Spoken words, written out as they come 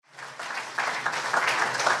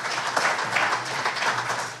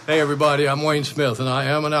Hey, everybody, I'm Wayne Smith, and I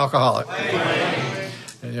am an alcoholic.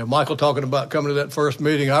 And, Michael talking about coming to that first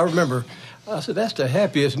meeting, I remember, I said, that's the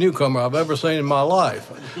happiest newcomer I've ever seen in my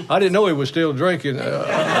life. I didn't know he was still drinking. Tapering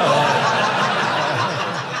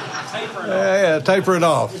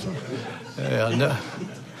off.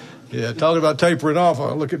 Talking about tapering off,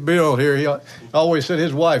 I look at Bill here. He always said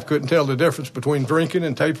his wife couldn't tell the difference between drinking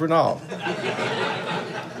and tapering off.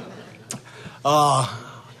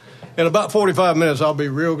 In about 45 minutes, I'll be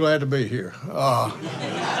real glad to be here.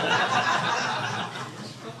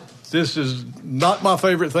 This is not my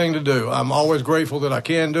favorite thing to do. I'm always grateful that I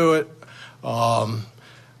can do it. I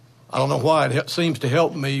don't know why it seems to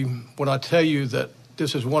help me when I tell you that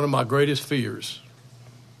this is one of my greatest fears,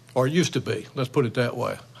 or it used to be. Let's put it that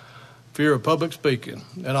way. Fear of public speaking.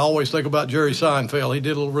 And I always think about Jerry Seinfeld. He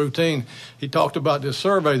did a little routine. He talked about this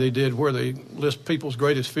survey they did where they list people's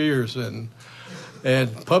greatest fears, and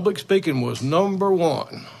public speaking was number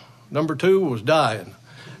one. Number two was dying.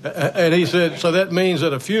 And he said, so that means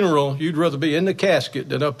at a funeral, you'd rather be in the casket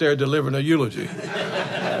than up there delivering a eulogy.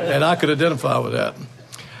 And I could identify with that.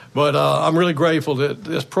 But I'm really grateful that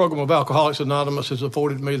this program of Alcoholics Anonymous has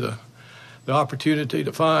afforded me the opportunity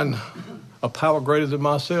to find a power greater than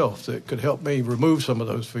myself that could help me remove some of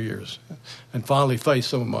those fears and finally face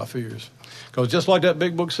some of my fears. Because just like that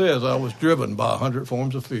big book says, I was driven by 100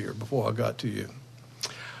 forms of fear before I got to you.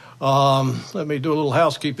 Let me do a little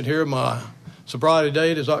housekeeping here. My sobriety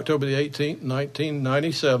date is October the 18th,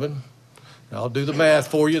 1997. I'll do the math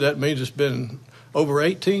for you. That means it's been over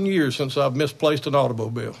 18 years since I've misplaced an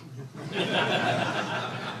automobile. And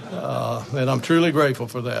I'm truly grateful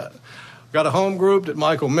for that. Got a home group that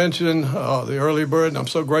Michael mentioned, the Early Bird, and I'm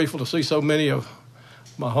so grateful to see so many of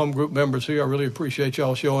my home group members here. I really appreciate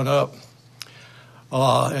y'all showing up.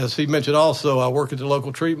 As he mentioned also, I work at the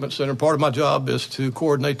local treatment center. Part of my job is to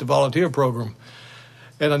coordinate the volunteer program.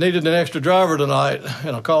 And I needed an extra driver tonight,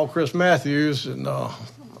 and I called Chris Matthews and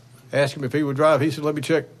asked him if he would drive. He said, let me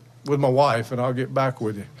check with my wife, and I'll get back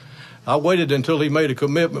with you. I waited until he made a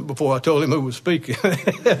commitment before I told him who was speaking.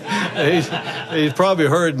 He's probably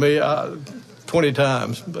heard me 20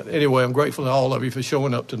 times. But anyway, I'm grateful to all of you for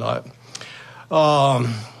showing up tonight.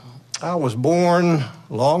 I was born a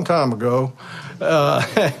long time ago,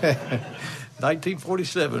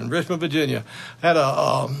 1947, Richmond, Virginia. Had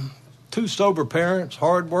two sober parents,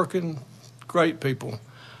 hardworking, great people.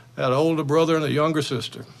 Had an older brother and a younger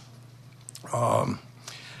sister. Now,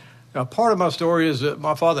 part of my story is that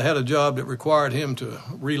my father had a job that required him to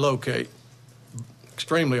relocate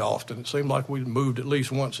extremely often. It seemed like we moved at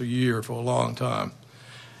least once a year for a long time.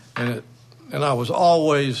 And I was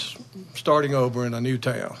always starting over in a new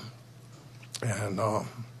town. And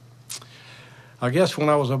I guess when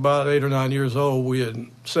I was about 8 or 9 years old, we had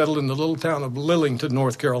settled in the little town of Lillington,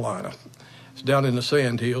 North Carolina. It's down in the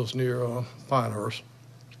Sand Hills near Pinehurst.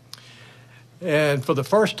 And for the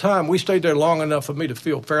first time, we stayed there long enough for me to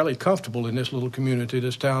feel fairly comfortable in this little community,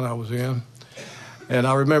 this town I was in. And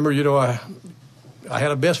I remember, I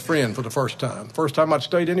had a best friend for the first time. First time I'd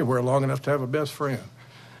stayed anywhere long enough to have a best friend.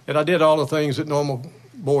 And I did all the things that normal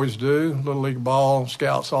boys do, Little League ball,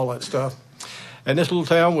 scouts, all that stuff. And this little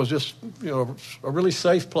town was just, a really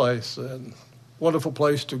safe place and wonderful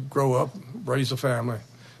place to grow up, raise a family.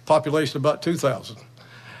 Population about 2,000.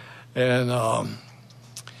 And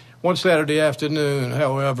one Saturday afternoon,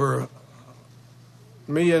 however,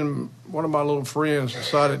 me and one of my little friends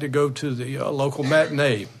decided to go to the local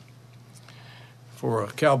matinee for a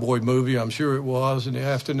cowboy movie, I'm sure it was, in the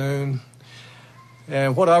afternoon.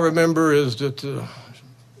 And what I remember is that the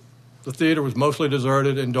theater was mostly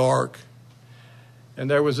deserted and dark. And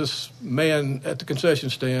there was this man at the concession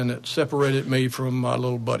stand that separated me from my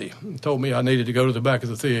little buddy and told me I needed to go to the back of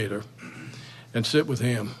the theater and sit with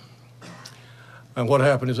him. And what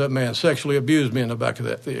happened is that man sexually abused me in the back of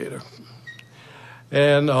that theater.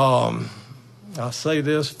 And I say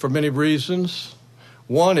this for many reasons.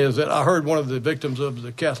 One is that I heard one of the victims of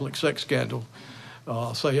the Catholic sex scandal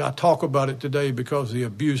say, I talk about it today because the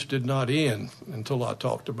abuse did not end until I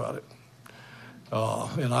talked about it.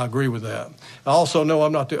 And I agree with that. I also know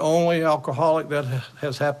I'm not the only alcoholic that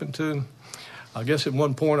has happened to. I guess at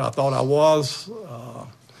one point I thought I was,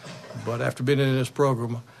 but after being in this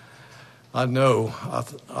program, I know.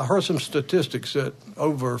 I heard some statistics that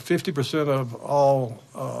over 50% of all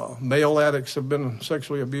male addicts have been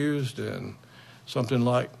sexually abused and something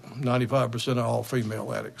like 95% of all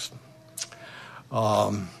female addicts.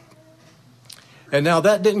 And now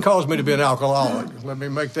that didn't cause me to be an alcoholic. Let me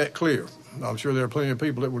make that clear. I'm sure there are plenty of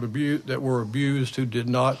people that were abused who did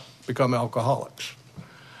not become alcoholics.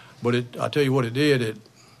 But I tell you what it did.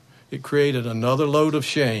 It created another load of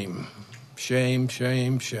shame shame,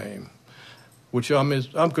 shame, shame, which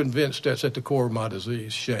I'm convinced that's at the core of my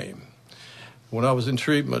disease, shame. When I was in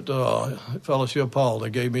treatment at Fellowship Hall, they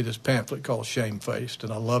gave me this pamphlet called Shamefaced,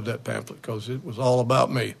 and I loved that pamphlet because it was all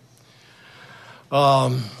about me.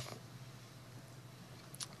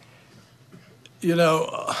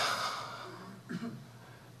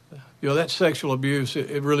 That sexual abuse,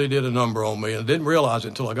 it really did a number on me, and I didn't realize it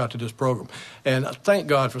until I got to this program. And thank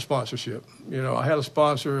God for sponsorship. I had a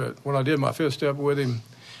sponsor when I did my fifth step with him.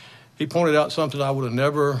 He pointed out something I would have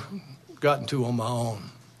never gotten to on my own.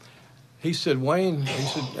 He said, Wayne,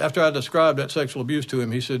 after I described that sexual abuse to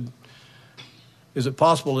him, he said, is it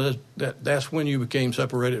possible that's when you became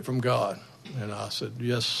separated from God? And I said,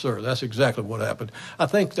 yes, sir, that's exactly what happened. I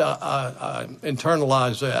think that I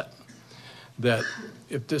internalized that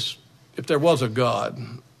if there was a God,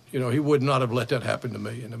 he would not have let that happen to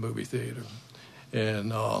me in the movie theater.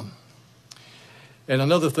 And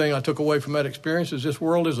another thing I took away from that experience is this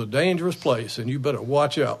world is a dangerous place, and you better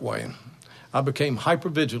watch out, Wayne. I became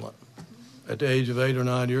hypervigilant at the age of 8 or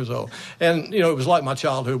 9 years old. And, it was like my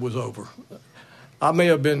childhood was over. I may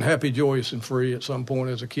have been happy, joyous, and free at some point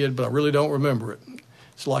as a kid, but I really don't remember it.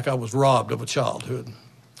 It's like I was robbed of a childhood.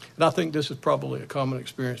 And I think this is probably a common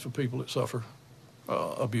experience for people that suffer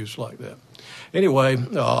abuse like that. Anyway,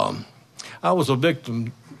 I was a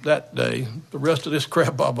victim that day. The rest of this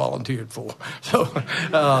crap I volunteered for. So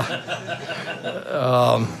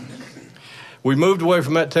we moved away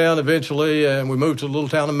from that town eventually, and we moved to the little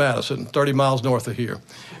town of Madison, 30 miles north of here.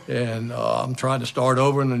 And I'm trying to start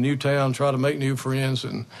over in a new town, try to make new friends.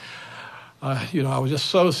 And, I was just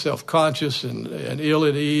so self-conscious and ill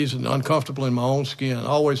at ease and uncomfortable in my own skin. I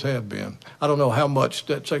always have been. I don't know how much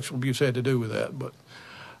that sexual abuse had to do with that, but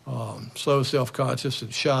so self-conscious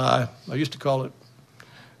and shy. I used to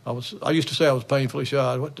say I was painfully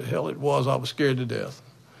shy. What the hell it was, I was scared to death.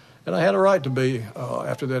 And I had a right to be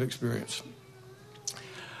after that experience.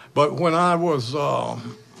 But when I was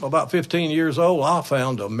about 15 years old, I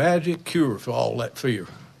found a magic cure for all that fear.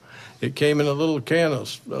 It came in a little can of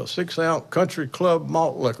 6-ounce Country Club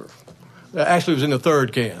malt liquor. Actually, it was in the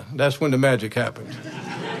third can. That's when the magic happened.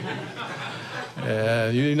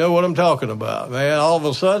 And you know what I'm talking about, man. All of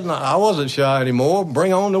a sudden, I wasn't shy anymore.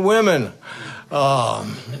 Bring on the women. I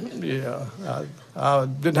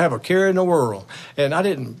didn't have a care in the world. And I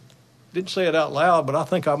didn't say it out loud, but I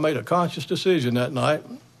think I made a conscious decision that night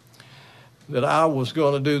that I was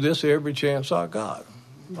going to do this every chance I got.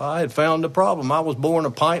 I had found the problem. I was born a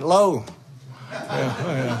pint low. And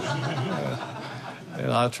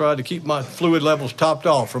I tried to keep my fluid levels topped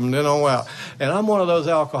off from then on out. And I'm one of those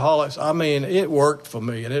alcoholics. I mean, it worked for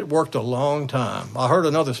me, and it worked a long time. I heard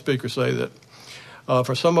another speaker say that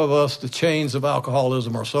for some of us, the chains of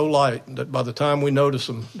alcoholism are so light that by the time we notice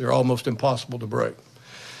them, they're almost impossible to break.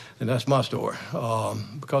 And that's my story.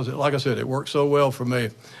 Because, like I said, it worked so well for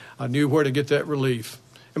me. I knew where to get that relief.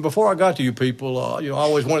 And before I got to you people, I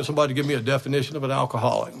always wanted somebody to give me a definition of an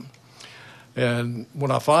alcoholic. And when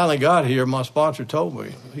I finally got here, my sponsor told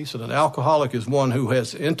me, he said, an alcoholic is one who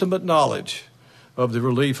has intimate knowledge of the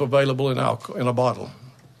relief available in a bottle.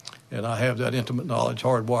 And I have that intimate knowledge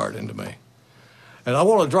hardwired into me. And I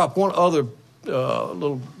want to drop one other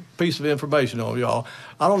little piece of information on y'all.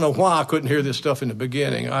 I don't know why I couldn't hear this stuff in the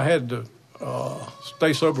beginning. I had to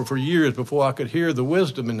stay sober for years before I could hear the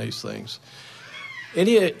wisdom in these things.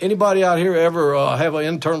 Anybody out here ever have an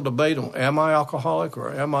internal debate on am I alcoholic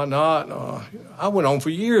or am I not? I went on for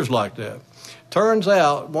years like that. Turns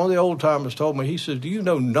out, one of the old timers told me, he said, do you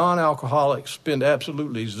know non-alcoholics spend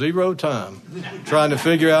absolutely zero time trying to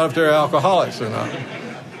figure out if they're alcoholics or not?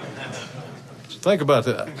 Think about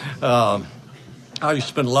that. I used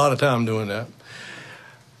to spend a lot of time doing that.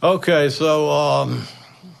 Okay, so...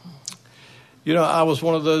 I was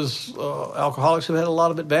one of those alcoholics who had a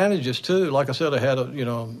lot of advantages, too. Like I said, I had,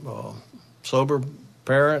 sober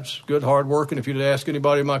parents, good, hard-working. If you'd ask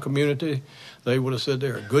anybody in my community, they would have said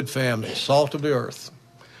they're a good family, salt of the earth.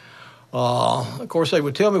 Of course, they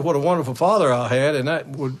would tell me what a wonderful father I had, and that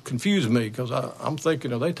would confuse me because I'm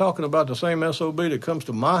thinking, are they talking about the same SOB that comes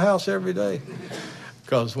to my house every day?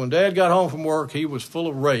 Because when Dad got home from work, he was full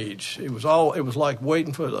of rage. It was like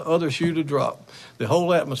waiting for the other shoe to drop. The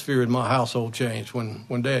whole atmosphere in my household changed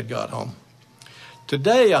when Dad got home.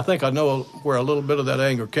 Today, I think I know where a little bit of that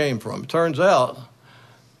anger came from. It turns out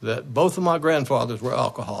that both of my grandfathers were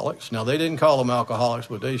alcoholics. Now, they didn't call them alcoholics,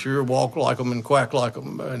 but they sure walked like them and quacked like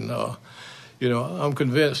them. And, I'm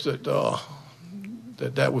convinced that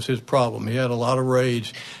that was his problem. He had a lot of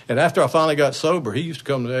rage. And after I finally got sober, he used to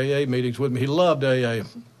come to AA meetings with me. He loved AA.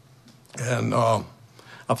 And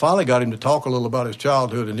I finally got him to talk a little about his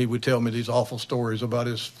childhood, and he would tell me these awful stories about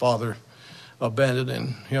his father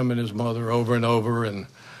abandoning him and his mother over and over, and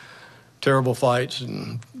terrible fights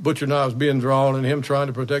and butcher knives being drawn, and him trying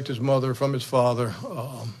to protect his mother from his father.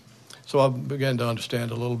 So I began to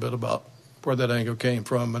understand a little bit about where that anger came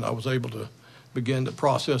from, and I was able to begin the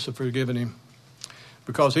process of forgiving him,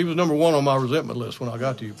 because he was number one on my resentment list when I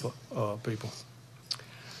got to you people.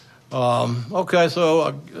 Okay, so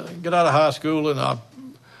I get out of high school, and I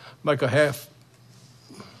make a half-ass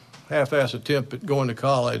attempt at going to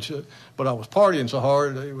college, but I was partying so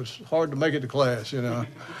hard, it was hard to make it to class, you know.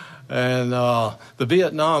 And the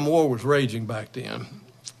Vietnam War was raging back then,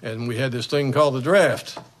 and we had this thing called the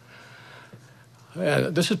draft.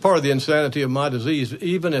 And this is part of the insanity of my disease.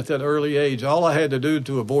 Even at that early age, all I had to do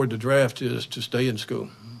to avoid the draft is to stay in school.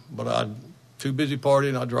 But I'm too busy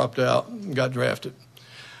partying, I dropped out and got drafted.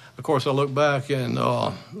 Of course, I look back, and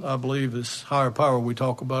I believe this higher power we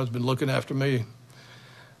talk about has been looking after me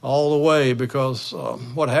all the way, because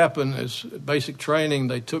what happened is basic training,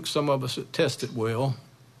 they took some of us that tested well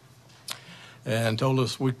and told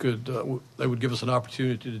us we could. They would give us an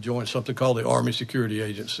opportunity to join something called the Army Security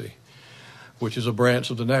Agency, which is a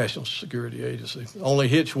branch of the National Security Agency. The only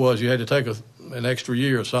hitch was you had to take an extra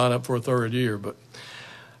year, sign up for a third year. But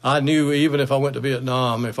I knew even if I went to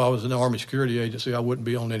Vietnam, if I was in the Army Security Agency, I wouldn't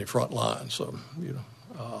be on any front line. So,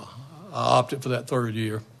 I opted for that third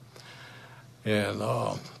year. And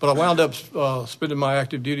but I wound up spending my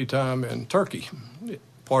active duty time in Turkey,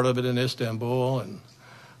 part of it in Istanbul, and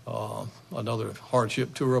another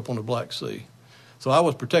hardship tour up on the Black Sea. So I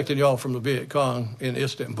was protecting y'all from the Viet Cong in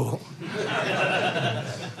Istanbul.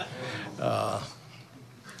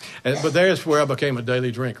 But there's where I became a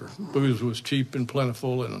daily drinker. Booze was cheap and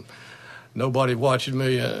plentiful, and nobody watching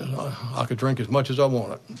me, and I could drink as much as I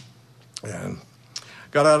wanted. And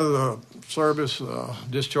got out of the service,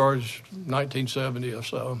 discharged 1970 or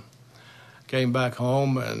so. Came back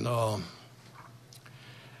home, and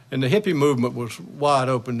the hippie movement was wide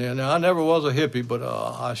open then. Now, I never was a hippie, but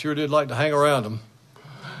I sure did like to hang around them.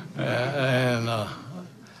 And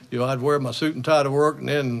I'd wear my suit and tie to work and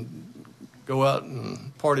then go out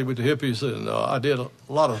and party with the hippies. And I did a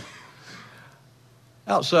lot of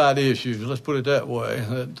outside issues, let's put it that way,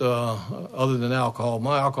 that other than alcohol.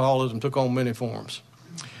 My alcoholism took on many forms.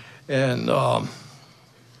 And I'm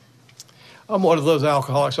one of those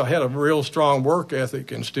alcoholics. I had a real strong work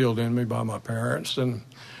ethic instilled in me by my parents, and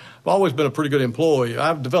I've always been a pretty good employee.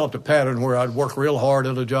 I've developed a pattern where I'd work real hard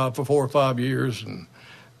at a job for 4 or 5 years and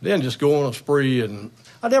then just go on a spree. And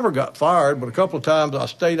I never got fired, but a couple of times I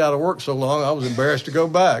stayed out of work so long I was embarrassed to go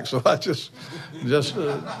back. So I just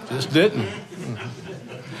didn't.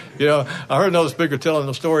 I heard another speaker telling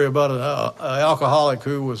a story about an alcoholic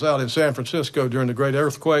who was out in San Francisco during the great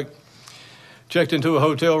earthquake, checked into a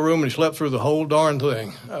hotel room, and he slept through the whole darn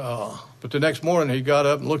thing. But the next morning he got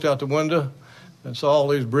up and looked out the window and saw all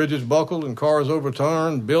these bridges buckled and cars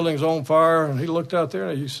overturned, buildings on fire, and he looked out there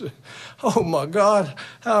and he said, "Oh my God,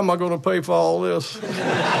 how am I going to pay for all this?"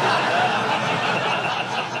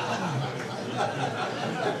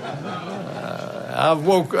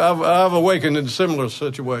 I've awakened in similar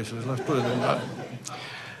situations. Let's put it in that.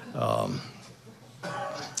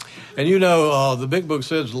 And the big book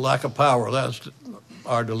says lack of power. That's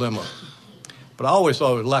our dilemma. But I always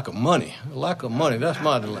thought it was lack of money. Lack of money, that's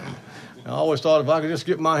my dilemma. I always thought if I could just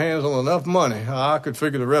get my hands on enough money, I could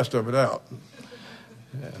figure the rest of it out.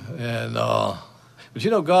 And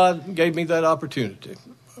but God gave me that opportunity.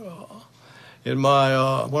 When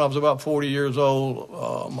I was about 40 years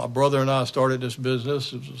old, my brother and I started this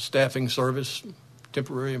business. It was a staffing service,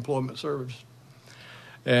 temporary employment service.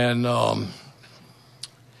 And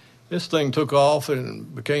this thing took off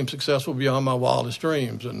and became successful beyond my wildest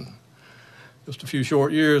dreams. And just a few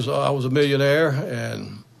short years, I was a millionaire,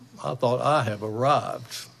 and I thought, I have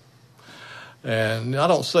arrived. And I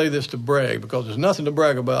don't say this to brag, because there's nothing to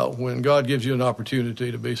brag about when God gives you an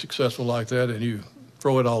opportunity to be successful like that and you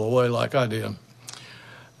throw it all away like I did.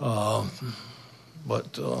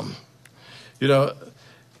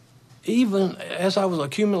 Even as I was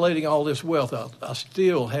accumulating all this wealth, I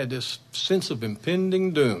still had this sense of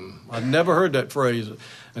impending doom. I'd never heard that phrase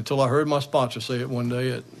until I heard my sponsor say it one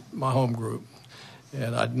day at my home group.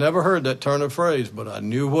 And I'd never heard that turn of phrase, but I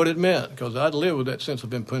knew what it meant, because I'd lived with that sense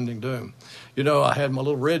of impending doom. I had my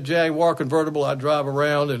little red Jaguar convertible. I'd drive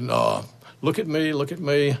around and look at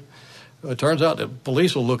me. It turns out that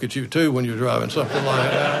police will look at you, too, when you're driving something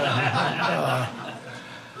like that.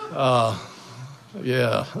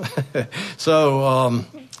 Yeah. So,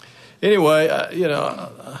 anyway,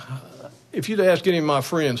 if you'd ask any of my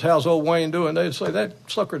friends, how's old Wayne doing, they'd say, that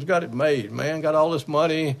sucker's got it made, man. Got all this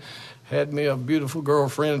money, had me a beautiful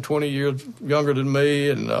girlfriend 20 years younger than me,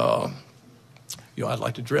 and I'd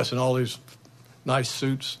like to dress in all these nice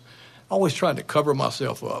suits. Always trying to cover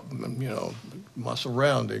myself up, my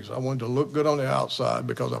surroundings. I wanted to look good on the outside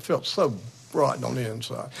because I felt so rotten on the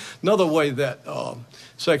inside. Another way that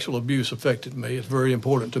sexual abuse affected me, it's very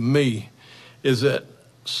important to me, is that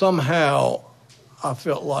somehow I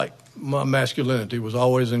felt like my masculinity was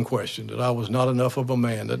always in question, that I was not enough of a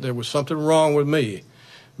man, that there was something wrong with me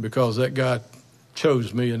because that guy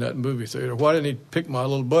chose me in that movie theater. Why didn't he pick my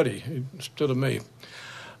little buddy instead of me?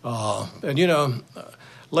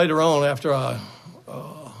 Later on, after I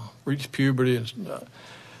reached puberty,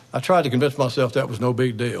 I tried to convince myself that was no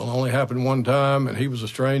big deal. It only happened one time, and he was a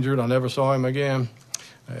stranger, and I never saw him again.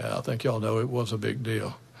 Yeah, I think y'all know it was a big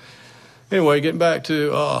deal. Anyway, getting back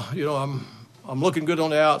to, I'm looking good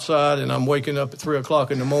on the outside, and I'm waking up at 3 o'clock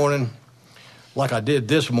in the morning like I did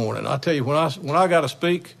this morning. I tell you, when I got to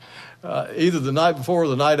speak, either the night before or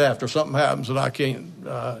the night after, something happens and I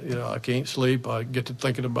can't sleep. I get to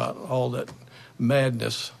thinking about all that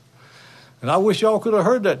madness. And I wish y'all could have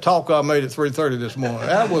heard that talk I made at 3:30 this morning.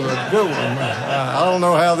 That was a good one. I don't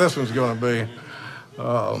know how this one's going to be.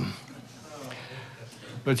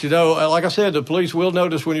 But, like I said, the police will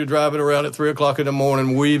notice when you're driving around at 3 o'clock in the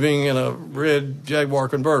morning weaving in a red Jaguar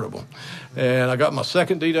convertible. And I got my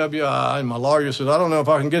second DWI, and my lawyer said, I don't know if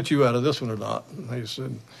I can get you out of this one or not. And he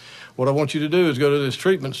said, what I want you to do is go to this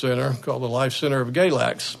treatment center called the Life Center of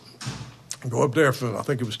Galax. Go up there for, I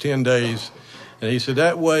think it was 10 days. And he said,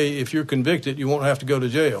 that way, if you're convicted, you won't have to go to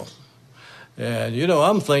jail. And,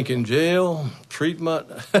 I'm thinking jail, treatment.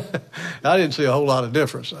 I didn't see a whole lot of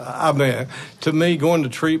difference. I mean, to me, going to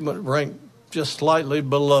treatment ranked just slightly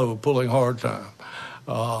below pulling hard time.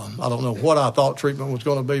 I don't know what I thought treatment was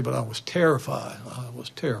going to be, but I was terrified.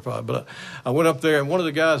 But I went up there, and one of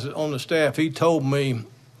the guys on the staff, he told me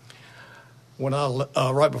when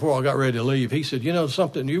right before I got ready to leave, he said,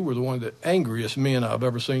 something, you were one of the angriest men I've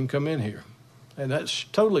ever seen come in here. And that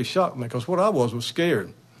totally shocked me because what I was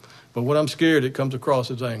scared. But when I'm scared, it comes across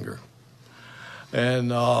as anger. And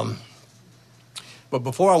but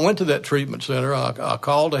before I went to that treatment center, I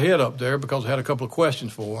called ahead up there because I had a couple of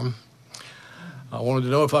questions for him. I wanted to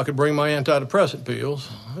know if I could bring my antidepressant pills.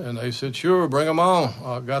 And they said, sure, bring them on.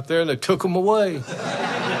 I got there and they took them away.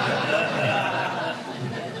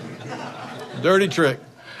 Dirty trick.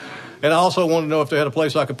 And I also wanted to know if they had a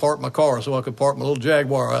place I could park my car so I could park my little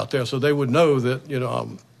Jaguar out there so they would know that,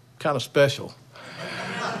 I'm kind of special.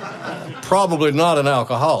 Probably not an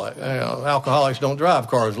alcoholic. Alcoholics don't drive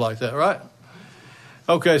cars like that, right?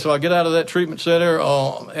 Okay, so I get out of that treatment center,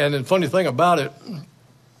 and the funny thing about it,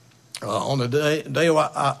 on the day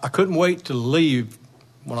I couldn't wait to leave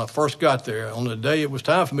when I first got there. On the day it was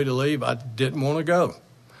time for me to leave, I didn't want to go.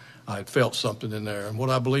 I had felt something in there, and what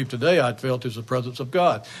I believe today I'd felt is the presence of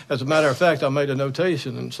God. As a matter of fact, I made a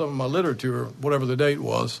notation in some of my literature, whatever the date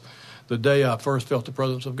was, the day I first felt the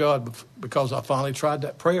presence of God, because I finally tried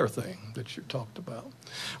that prayer thing that you talked about.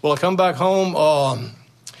 Well, I come back home,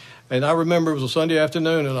 and I remember it was a Sunday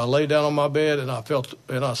afternoon, and I lay down on my bed, and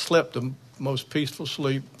I slept the most peaceful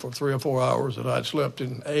sleep for 3 or 4 hours that I'd slept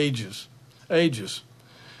in ages.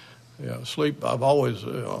 Sleep, I've always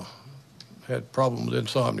had problems with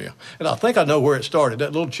insomnia. And I think I know where it started,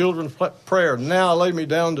 that little children's prayer. Now I lay me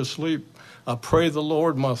down to sleep. I pray the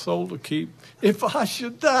Lord my soul to keep. If I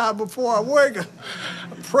should die before I wake, I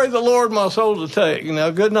pray the Lord my soul to take. Now,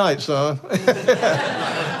 good night, son.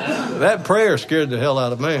 That prayer scared the hell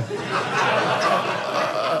out of me.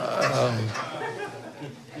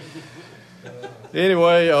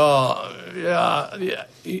 Anyway,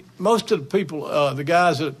 most of the people, the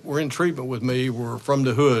guys that were in treatment with me were from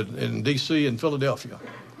the hood in D.C. and Philadelphia.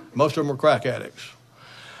 Most of them were crack addicts.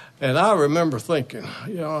 And I remember thinking,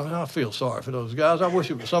 I feel sorry for those guys. I wish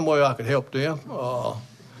there was some way I could help them.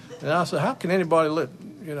 And I said, how can anybody let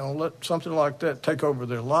something like that take over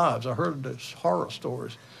their lives? I heard these horror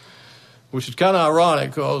stories, which is kind of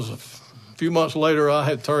ironic because a few months later I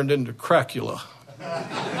had turned into Crackula.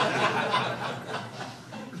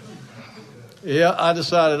 Yeah, I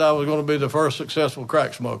decided I was going to be the first successful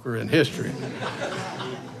crack smoker in history.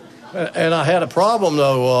 And I had a problem,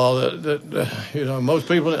 though, that most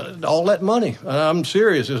people, all that money. And I'm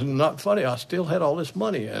serious, it's not funny. I still had all this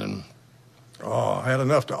money, and I had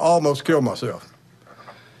enough to almost kill myself.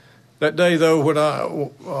 That day, though, when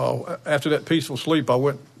after that peaceful sleep, I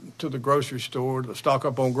went to the grocery store to stock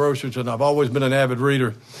up on groceries, and I've always been an avid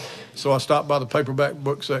reader. So I stopped by the paperback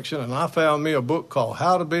book section, and I found me a book called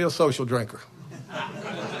How to Be a Social Drinker.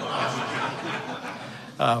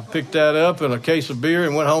 I picked that up and a case of beer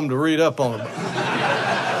and went home to read up on it.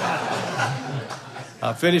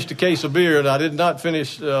 I finished a case of beer, and I did not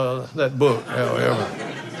finish that book, however.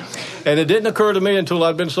 And it didn't occur to me until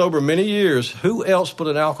I'd been sober many years, who else but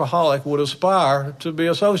an alcoholic would aspire to be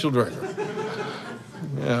a social drinker?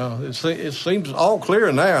 You know, it seems all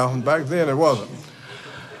clear now. Back then it wasn't.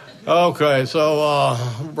 Okay, so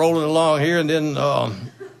rolling along here, and then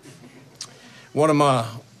one of my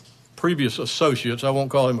previous associates, I won't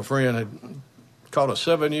call him a friend, had caught a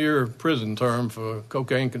 7-year prison term for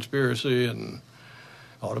cocaine conspiracy and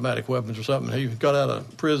automatic weapons or something. He got out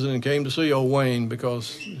of prison and came to see old Wayne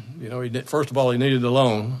because, you know, first of all, he needed a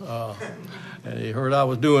loan. And he heard I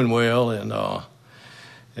was doing well,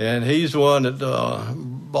 and he's the one that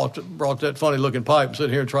brought that funny-looking pipe and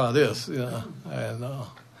said, "Here, try this." You know,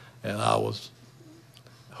 and I was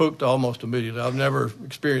hooked almost immediately. I've never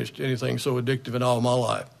experienced anything so addictive in all my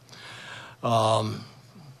life.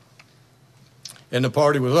 And the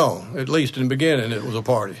party was on. At least in the beginning, it was a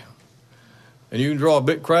party. And you can draw a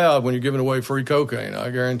big crowd when you're giving away free cocaine. I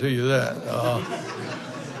guarantee you that.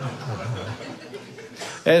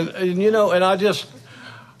 And you know, and I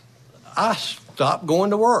stopped going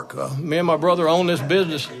to work. Me and my brother owned this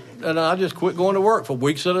business, and I just quit going to work for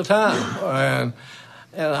weeks at a time.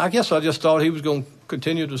 And I guess I just thought he was going to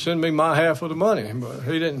continue to send me my half of the money, but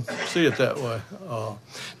he didn't see it that way.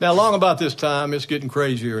 Now, along about this time, it's getting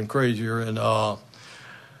crazier and crazier, and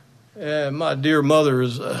my dear mother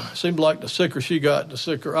seemed like the sicker she got, the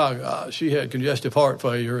sicker I got. She had congestive heart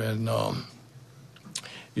failure, and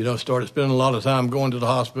you know, started spending a lot of time going to the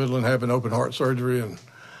hospital and having open heart surgery and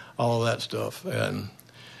all of that stuff, and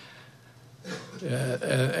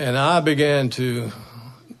I began to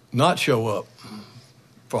not show up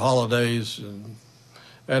for holidays and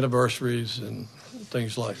anniversaries and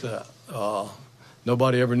things like that.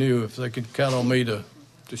 Nobody ever knew if they could count on me to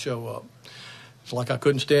show up. It's like I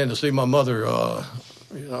couldn't stand to see my mother,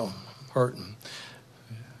 you know, hurting.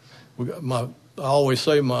 I always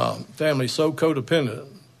say my family's so codependent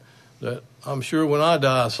that I'm sure when I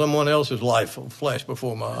die, someone else's life will flash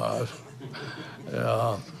before my eyes.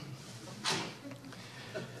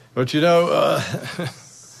 But you know,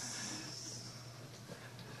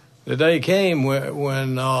 the day came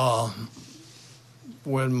when my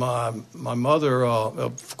mother,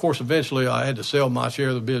 of course, eventually I had to sell my share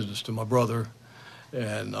of the business to my brother,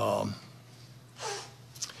 and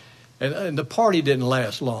the party didn't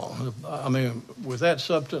last long. I mean, with that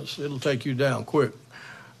substance, it'll take you down quick.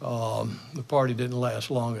 The party didn't last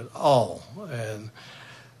long at all, and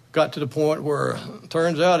got to the point where it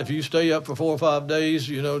turns out if you stay up for 4 or 5 days,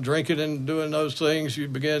 you know, drinking and doing those things, you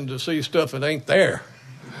begin to see stuff that ain't there.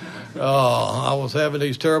 I was having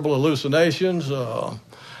these terrible hallucinations. I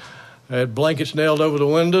had blankets nailed over the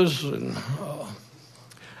windows, and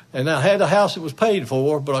I had a house that was paid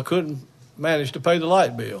for, but I couldn't manage to pay the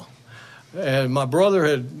light bill. And my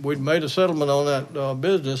brother we'd made a settlement on that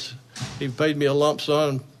business. He paid me a lump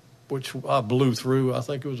sum, which I blew through. I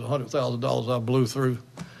think it was $100,000 I blew through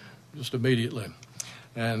just immediately.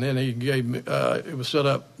 And then he gave me, it was set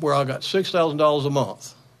up where I got $6,000 a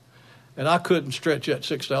month. And I couldn't stretch that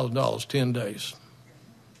 $6,000 10 days.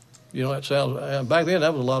 You know, that sounds, back then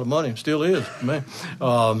that was a lot of money, and still is, man.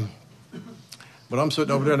 But I'm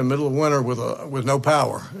sitting over there in the middle of winter with no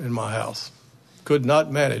power in my house. Could not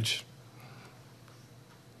manage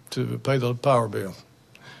to pay the power bill.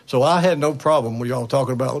 So I had no problem with y'all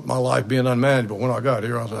talking about my life being unmanageable. When I got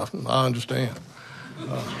here, I was like, I understand.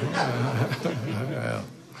 Yeah.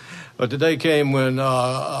 But the day came when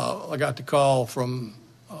I got the call from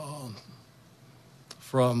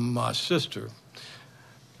my sister.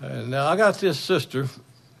 And now I got this sister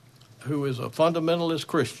who is a fundamentalist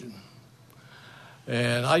Christian.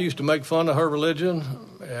 And I used to make fun of her religion,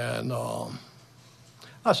 and I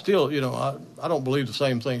still, you know, I don't believe the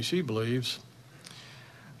same thing she believes.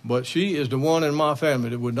 But she is the one in my family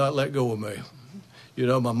that would not let go of me. You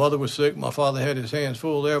know, my mother was sick. My father had his hands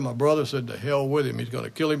full there. My brother said, to hell with him. He's going to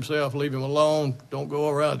kill himself. Leave him alone. Don't go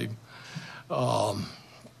around him.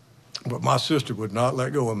 But my sister would not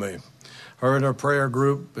let go of me. Her and her prayer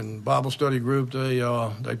group and Bible study group,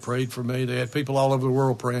 they prayed for me. They had people all over the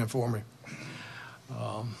world praying for me.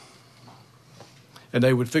 And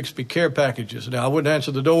they would fix me care packages. Now, I wouldn't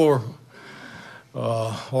answer the door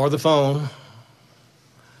or the phone,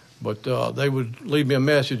 but they would leave me a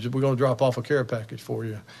message that we're going to drop off a care package for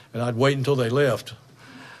you. And I'd wait until they left.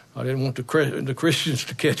 I didn't want the Christians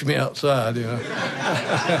to catch me outside, you know.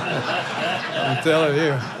 I'm telling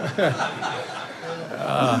you.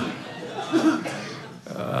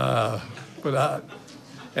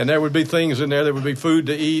 And there would be things in there. There would be food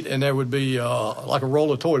to eat, and there would be like a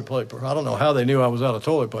roll of toilet paper. I don't know how they knew I was out of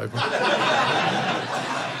toilet paper.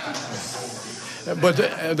 But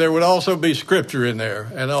there would also be scripture in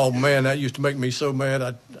there. And, oh, man, that used to make me so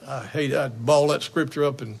mad. I'd ball that scripture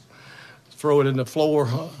up and throw it in the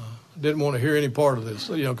floor. Didn't want to hear any part of this,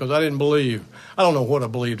 because I didn't believe. I don't know what I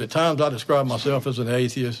believed. At times I described myself as an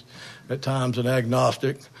atheist, at times an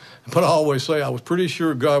agnostic, but I always say I was pretty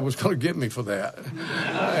sure God was going to get me for that.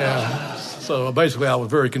 So basically I was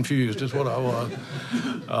very confused is what I was.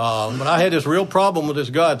 But I had this real problem with this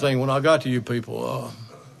God thing when I got to you people.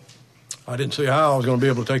 I didn't see how I was going to be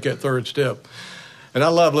able to take that third step. And I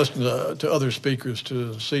love listening to other speakers,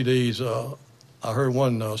 to CDs. I heard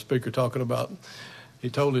one speaker talking about, he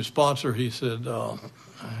told his sponsor, he said, I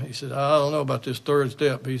don't know about this third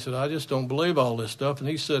step. He said, I just don't believe all this stuff. And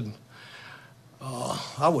he said,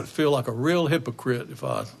 I would feel like a real hypocrite if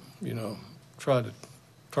I, tried to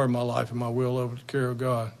turn my life and my will over to the care of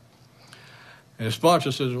God. And his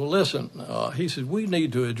sponsor says, well, listen, he said, we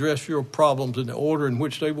need to address your problems in the order in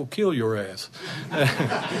which they will kill your ass.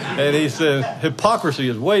 And he said, hypocrisy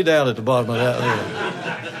is way down at the bottom of that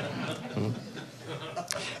list.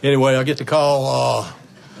 Anyway, I get the call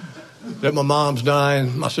that my mom's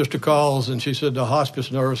dying. My sister calls, and she said the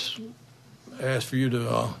hospice nurse asked for you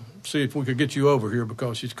to see if we could get you over here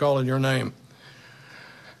because she's calling your name.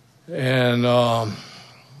 And,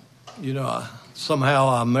 somehow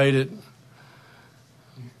I made it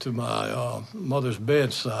to my mother's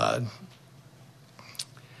bedside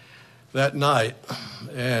that night,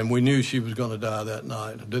 and we knew she was going to die that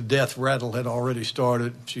night. The death rattle had already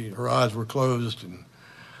started. Her eyes were closed, and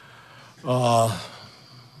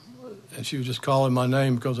she was just calling my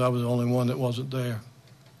name because I was the only one that wasn't there.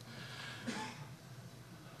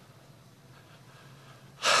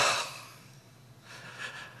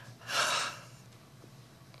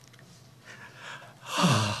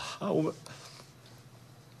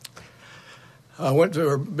 I went to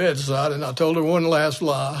her bedside and I told her one last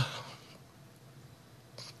lie.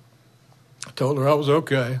 I told her I was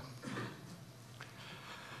okay.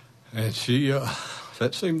 And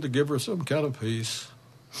that seemed to give her some kind of peace.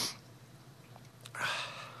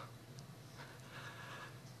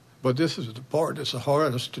 But this is the part that's the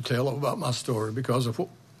hardest to tell about my story because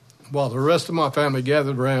while the rest of my family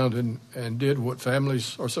gathered around and did what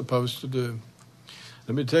families are supposed to do,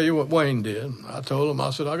 let me tell you what Wayne did. I told him, I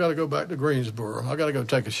said, I got to go back to Greensboro. I got to go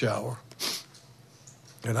take a shower.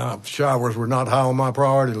 And showers were not high on my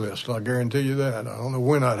priority list. I guarantee you that. I don't know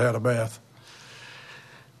when I'd had a bath.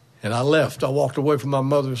 And I left. I walked away from my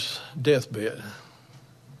mother's deathbed.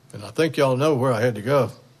 And I think y'all know where I had to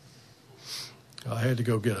go. I had to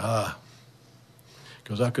go get high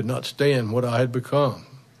because I could not stand what I had become.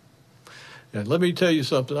 And let me tell you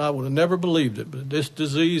something. I would have never believed it, but this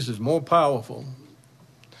disease is more powerful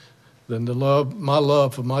than my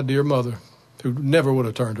love for my dear mother, who never would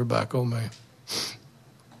have turned her back on me.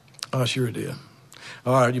 I sure did.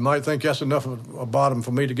 All right, you might think that's enough of a bottom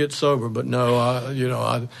for me to get sober, but no,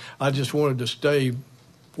 I just wanted to stay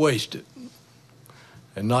wasted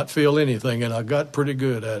and not feel anything, and I got pretty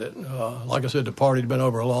good at it. Like I said, the party'd been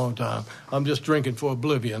over a long time. I'm just drinking for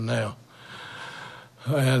oblivion now.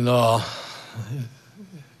 And,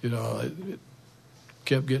 it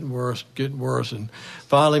kept getting worse, and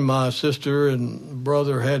finally my sister and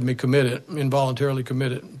brother had me involuntarily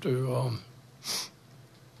committed to a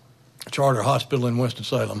charter hospital in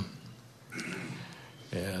Winston-Salem.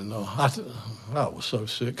 And I was so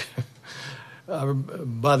sick.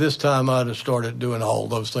 By this time, I'd have started doing all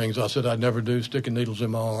those things I said I'd never do, sticking needles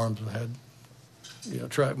in my arms and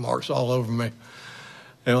had, track marks all over me.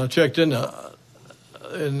 And I checked into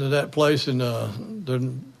that place, and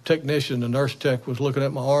the technician, the nurse tech, was looking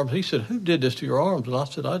at my arms. He said, "Who did this to your arms?" And I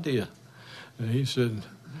said, "I did." And he said,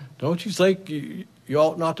 "Don't you think you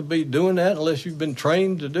ought not to be doing that unless you've been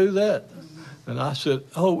trained to do that?" And I said,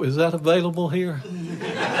 "Oh, is that available here?"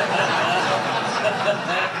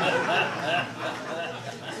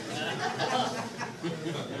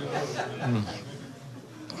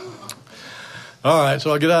 All right,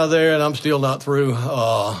 so I get out of there, and I'm still not through,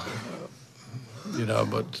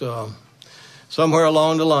 but somewhere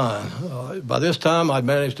along the line, by this time I'd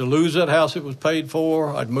managed to lose that house it was paid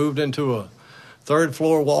for. I'd moved into a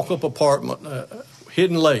third-floor walk-up apartment,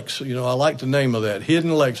 Hidden Lakes. I like the name of that,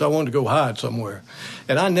 Hidden Lakes. I wanted to go hide somewhere.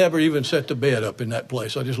 And I never even set the bed up in that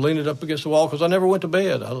place. I just leaned it up against the wall because I never went to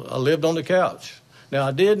bed. I lived on the couch. Now,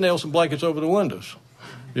 I did nail some blankets over the windows,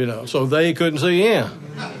 so they couldn't see in.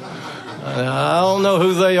 I don't know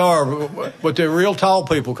who they are, but they're real tall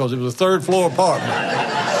people because it was a third-floor apartment.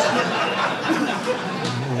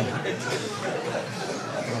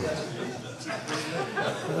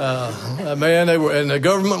 Man, and the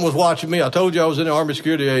government was watching me. I told you I was in the Army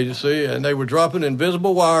Security Agency, and they were dropping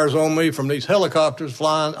invisible wires on me from these helicopters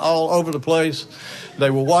flying all over the place. They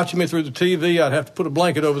were watching me through the TV. I'd have to put a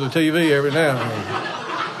blanket over the TV every now and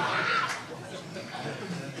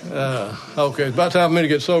then. Okay, it's about time for me to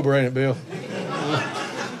get sober, ain't it, Bill?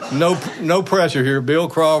 No pressure here. Bill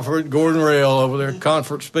Crawford, Gordon Rail over there,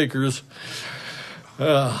 conference speakers.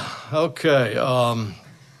 Okay.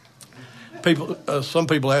 Some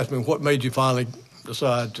people ask me, what made you finally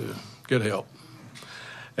decide to get help?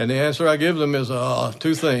 And the answer I give them is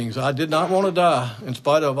two things. I did not want to die. In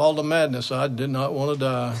spite of all the madness, I did not want to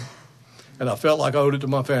die. And I felt like I owed it to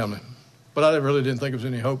my family. But I really didn't think there was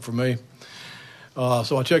any hope for me.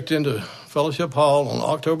 So I checked into Fellowship Hall on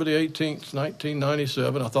October the 18th,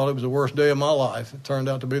 1997. I thought it was the worst day of my life. It turned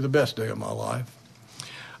out to be the best day of my life.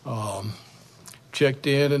 Checked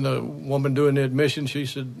in, and the woman doing the admission, she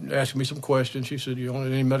said, asked me some questions. She said, "You on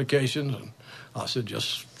any medications?" And I said,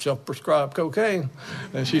 "Just self-prescribed cocaine."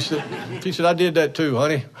 And she said, "I did that too,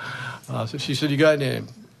 honey." She said, "You got any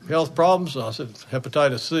health problems?" I said,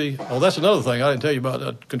 "Hepatitis C." Oh, that's another thing I didn't tell you about.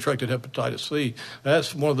 I contracted hepatitis C.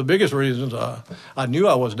 That's one of the biggest reasons I knew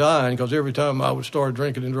I was dying, because every time I would start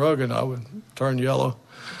drinking and drugging, I would turn yellow,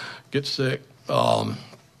 get sick.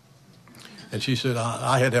 And she said,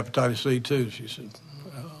 I had hepatitis C too. She said,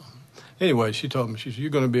 anyway, she told me, she said, "You're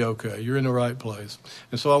going to be okay. You're in the right place."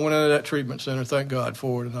 And so I went into that treatment center, thank God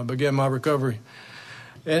for it, and I began my recovery.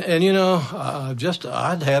 And you know,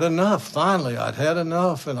 I'd had enough. Finally, I'd had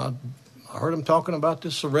enough, and I heard them talking about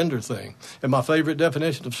this surrender thing. And my favorite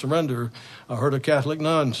definition of surrender, I heard a Catholic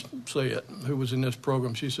nun say it, who was in this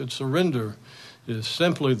program. She said, "Surrender is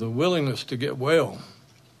simply the willingness to get well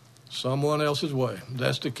someone else's way."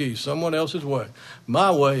 That's the key, someone else's way. My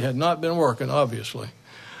way had not been working, obviously.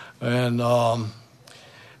 And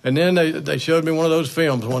then they showed me one of those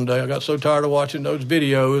films one day. I got so tired of watching those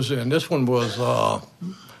videos, and this one was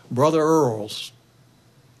Brother Earl's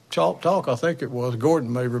Chalk Talk, I think it was.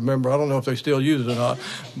 Gordon may remember. I don't know if they still use it or not.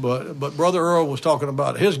 But Brother Earl was talking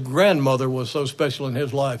about his grandmother was so special in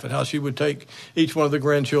his life, and how she would take each one of the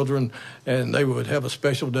grandchildren, and they would have a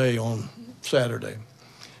special day on Saturday.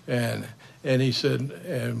 And he said,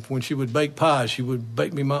 and when she would bake pie, she would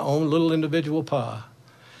bake me my own little individual pie.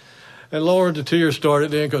 And Lord, the tears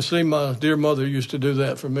started then, because see, my dear mother used to do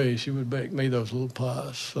that for me. She would bake me those little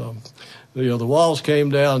pies. So, the walls came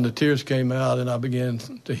down, the tears came out, and I began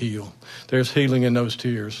to heal. There's healing in those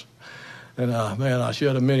tears. And man, I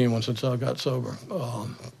shed a many one since I got sober.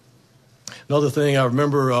 Another thing I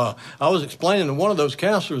remember, I was explaining to one of those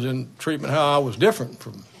counselors in treatment how I was different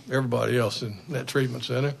from everybody else in that treatment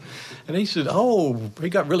center. And he said, he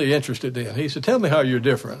got really interested then. He said, "Tell me how you're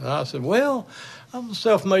different." And I said, "Well, I'm a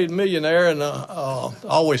self-made millionaire," and I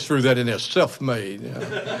always threw that in there, self-made.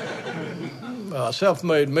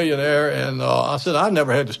 Self-made millionaire, and I said, "I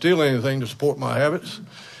never had to steal anything to support my habits."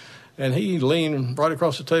 And he leaned right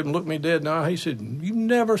across the table and looked me dead in the eye. He said, "You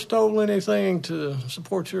never stole anything to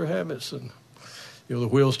support your habits?" And the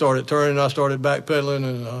wheels started turning, and I started backpedaling,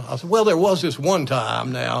 and I said, "Well, there was this one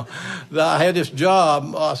time now that I had this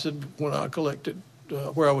job," I said, "when I collected,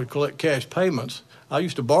 where I would collect cash payments. I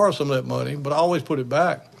used to borrow some of that money, but I always put it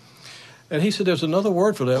back." And he said, "There's another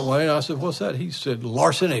word for that, Wayne." I said, "What's that?" He said,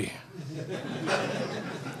 "Larceny."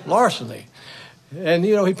 Larceny. And,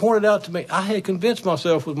 he pointed out to me, I had convinced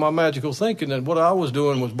myself with my magical thinking that what I was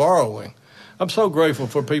doing was borrowing. I'm so grateful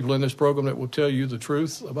for people in this program that will tell you the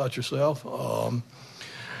truth about yourself.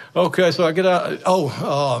 Okay, so I get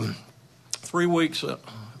out. 3 weeks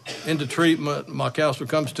into treatment, my counselor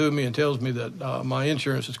comes to me and tells me that my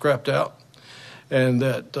insurance is crapped out, and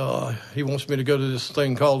that he wants me to go to this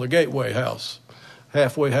thing called the Gateway House,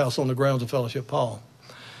 halfway house on the grounds of Fellowship Hall.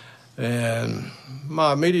 And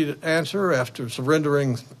my immediate answer after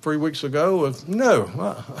surrendering 3 weeks ago was, "No,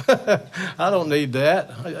 I don't need that.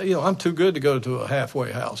 I'm too good to go to a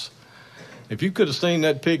halfway house." If you could have seen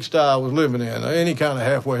that pigsty I was living in, any kind of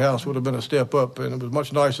halfway house would have been a step up, and it was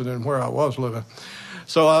much nicer than where I was living.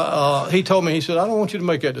 So he told me, he said, "I don't want you to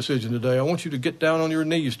make that decision today. I want you to get down on your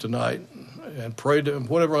knees tonight and pray to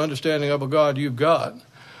whatever understanding of a God you've got,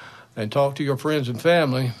 and talk to your friends and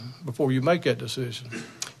family before you make that decision."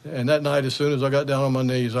 And that night, as soon as I got down on my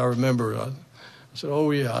knees, I remember, I said, "Oh,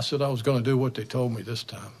 yeah," I said, "I was going to do what they told me this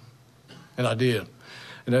time." And I did.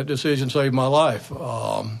 And that decision saved my life.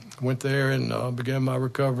 Went there and began my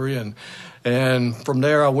recovery. And from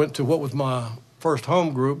there, I went to what was my first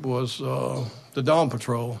home group, was the Dawn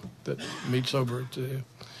Patrol that meets over at the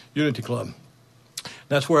Unity Club.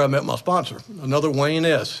 That's where I met my sponsor, another Wayne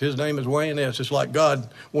S. His name is Wayne S. It's like God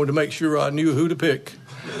wanted to make sure I knew who to pick.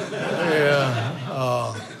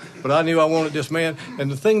 Yeah. But I knew I wanted this man.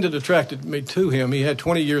 And the thing that attracted me to him, he had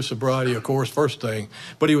 20 years sobriety, of course, first thing.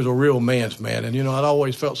 But he was a real man's man. And, I'd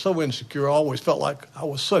always felt so insecure. I always felt like I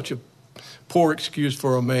was such a poor excuse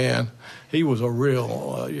for a man. He was a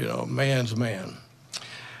real, man's man.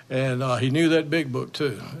 And he knew that big book,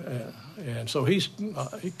 too. And so he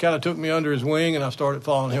kind of took me under his wing, and I started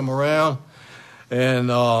following him around.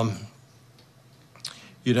 And,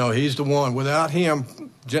 he's the one. Without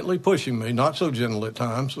him gently pushing me, not so gentle at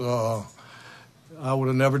times, I would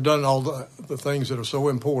have never done all the things that are so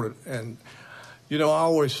important. And, I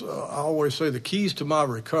always say the keys to my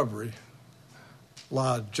recovery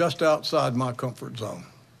lie just outside my comfort zone.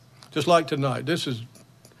 Just like tonight.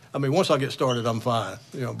 Once I get started, I'm fine.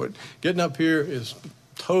 But getting up here is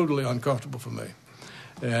totally uncomfortable for me.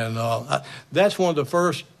 And that's one of the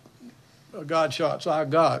first God shots I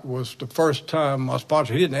got. Was the first time my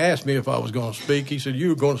sponsor, he didn't ask me if I was going to speak. He said, "You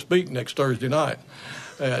were going to speak next Thursday night."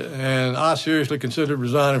 And I seriously considered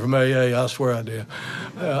resigning from AA. I swear I did.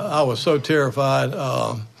 I was so terrified.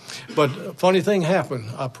 But a funny thing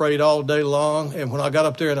happened. I prayed all day long, and when I got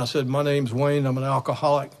up there and I said, "My name's Wayne, I'm an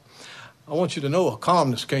alcoholic," I want you to know a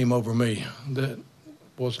calmness came over me that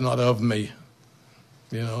was not of me.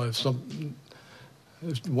 It's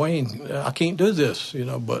Wayne, I can't do this,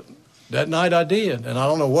 but that night I did. And I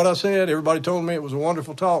don't know what I said. Everybody told me it was a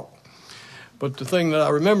wonderful talk. But the thing that I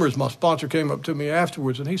remember is my sponsor came up to me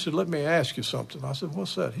afterwards, and he said, "Let me ask you something." I said,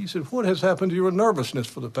 "What's that?" He said, "What has happened to your nervousness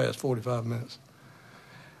for the past 45 minutes?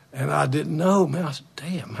 And I didn't know, man. I said,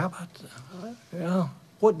 "Damn, how about that?"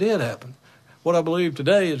 What did happen? What I believe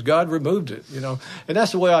today is God removed it, And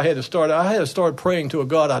that's the way I had to start. I had to start praying to a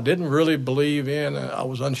God I didn't really believe in, I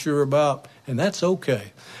was unsure about, and that's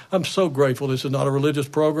okay. I'm so grateful this is not a religious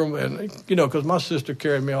program, and, because my sister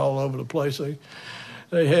carried me all over the place.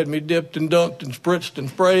 They had me dipped and dunked and spritzed and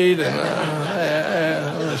sprayed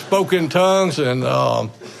and spoke in tongues, and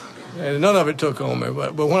none of it took on me.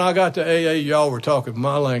 But when I got to AA, y'all were talking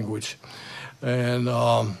my language. And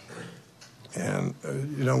I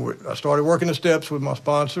started working the steps with my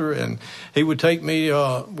sponsor, and he would take me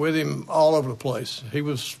with him all over the place. He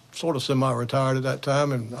was sort of semi-retired at that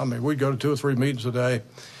time, and, we'd go to 2 or 3 meetings a day.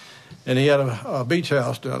 And he had a beach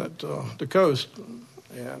house down at the coast.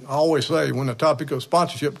 And I always say, when the topic of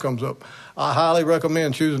sponsorship comes up, I highly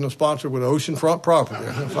recommend choosing a sponsor with oceanfront property.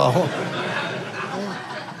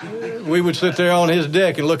 We would sit there on his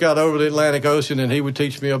deck and look out over the Atlantic Ocean, and he would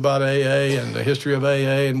teach me about AA and the history of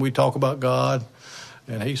AA, and we'd talk about God.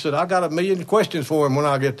 And he said, "I got 1,000,000 questions for him when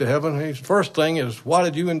I get to heaven." His first thing is, "Why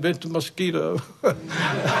did you invent the mosquito?"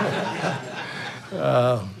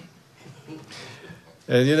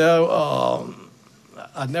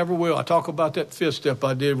 I never will. I talk about that 5th step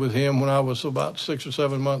I did with him when I was about 6 or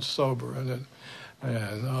 7 months sober. And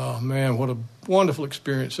oh, man, what a wonderful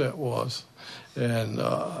experience that was. And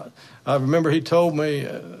I remember he told me,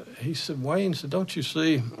 he said, "Wayne," said, "don't you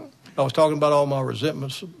see?" I was talking about all my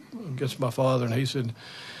resentments against my father, and he said,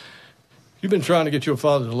 "You've been trying to get your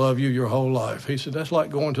father to love you your whole life." He said, "That's like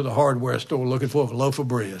going to the hardware store looking for a loaf of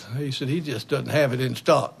bread." He said, "He just doesn't have it in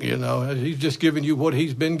stock, He's just giving you what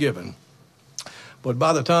he's been given." But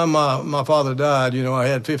by the time my father died, I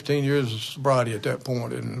had 15 years of sobriety at that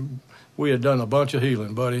point, and we had done a bunch of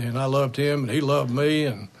healing, buddy. And I loved him, and he loved me,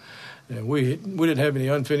 and we didn't have any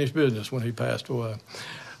unfinished business when he passed away.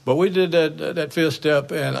 But we did that 5th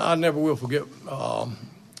step, and I never will forget. I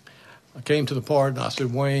came to the part, and I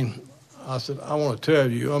said, "Wayne," I said, "I want to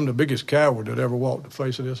tell you, I'm the biggest coward that ever walked the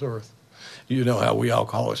face of this earth. You know how we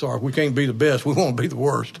alcoholics are. If we can't be the best, we want to be the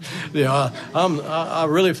worst." I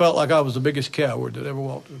really felt like I was the biggest coward that ever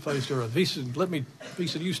walked the face of the earth. He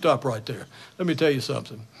said, "You stop right there. Let me tell you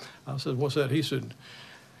something." I said, "What's that?" He said,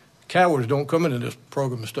 "Cowards don't come into this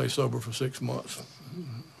program and stay sober for 6 months."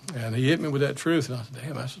 And he hit me with that truth, and I said,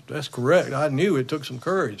 "Damn, that's correct." I knew it took some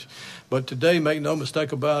courage. But today, make no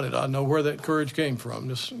mistake about it, I know where that courage came from,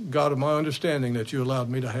 this God of my understanding that you allowed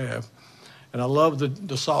me to have. And I love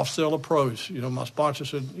the soft sell approach. My sponsor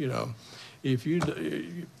said, if you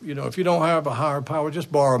don't have a higher power,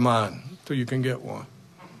 just borrow mine till you can get one.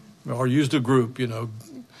 Or use the group, the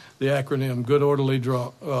acronym, good orderly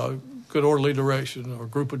direction, or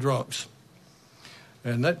group of drunks.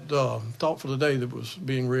 And that thought for the day that was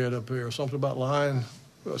being read up here, something about lying.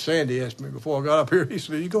 Sandy asked me before I got up here, he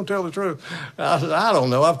said, "Are you going to tell the truth?" And I said, "I don't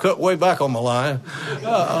know. I've cut way back on my lying."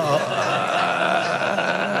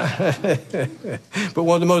 But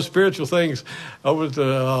one of the most spiritual things, over at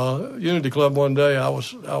the Unity Club one day, I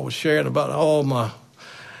was sharing about all my,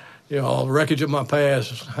 all the wreckage of my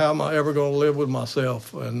past. How am I ever going to live with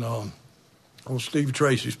myself? And Old Steve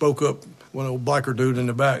Tracy spoke up, one old biker dude in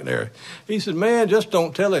the back there. He said, man, just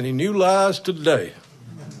don't tell any new lies today.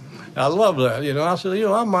 I love that. I said,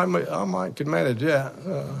 I might can manage that.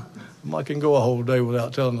 I can go a whole day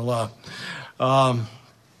without telling a lie. I'm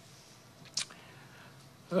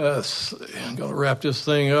going to wrap this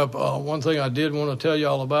thing up. One thing I did want to tell you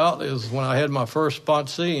all about is when I had my first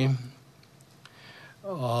sponsee, we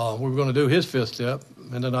were going to do his fifth step.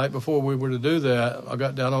 And the night before we were to do that, I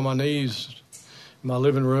got down on my knees in my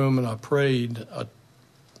living room and I prayed.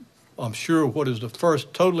 I'm sure what is the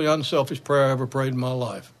first totally unselfish prayer I ever prayed in my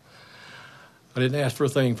life. I didn't ask for a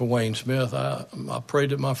thing for Wayne Smith. I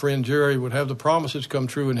prayed that my friend Jerry would have the promises come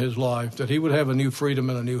true in his life, that he would have a new freedom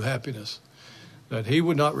and a new happiness, that he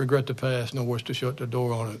would not regret the past nor wish to shut the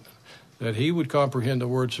door on it, that he would comprehend the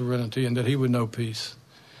word serenity, and that he would know peace.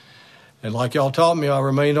 And like y'all taught me, I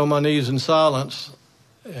remained on my knees in silence,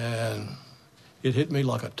 and it hit me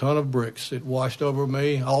like a ton of bricks. It washed over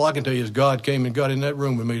me. All I can tell you is God came and got in that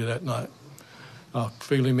room with me that night. I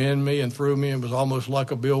feel him in me and through me. It was almost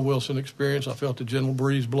like a Bill Wilson experience. I felt the gentle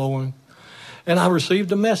breeze blowing. And I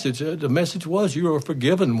received a message. The message was, you are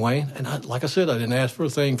forgiven, Wayne. And like I said, I didn't ask for a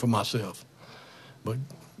thing for myself. But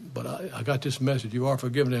I got this message, you are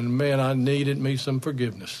forgiven. And, man, I needed me some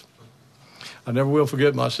forgiveness. I never will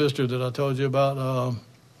forget my sister that I told you about.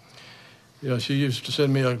 She used to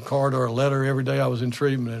send me a card or a letter every day I was in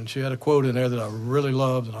treatment. And she had a quote in there that I really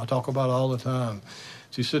loved, and I talk about it all the time.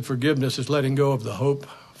 She said, forgiveness is letting go of the hope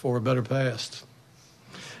for a better past.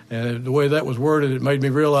 And the way that was worded, it made me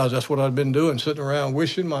realize that's what I'd been doing, sitting around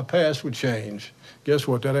wishing my past would change. Guess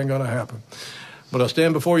what? That ain't going to happen. But I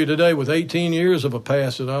stand before you today with 18 years of a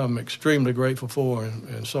past that I'm extremely grateful for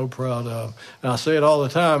and so proud of. And I say it all the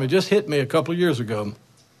time. It just hit me a couple of years ago,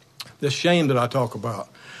 this shame that I talk about.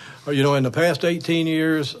 In the past 18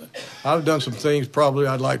 years, I've done some things probably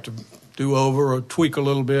I'd like to do over or tweak a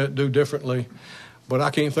little bit, do differently. But I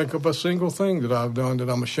can't think of a single thing that I've done that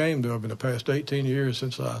I'm ashamed of in the past 18 years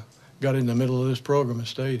since I got in the middle of this program and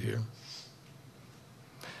stayed here.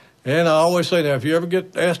 And I always say now, if you ever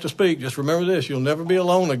get asked to speak, just remember this, you'll never be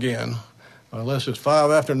alone again. Unless it's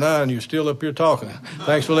 9:05, you're still up here talking.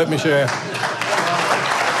 Thanks for letting me share.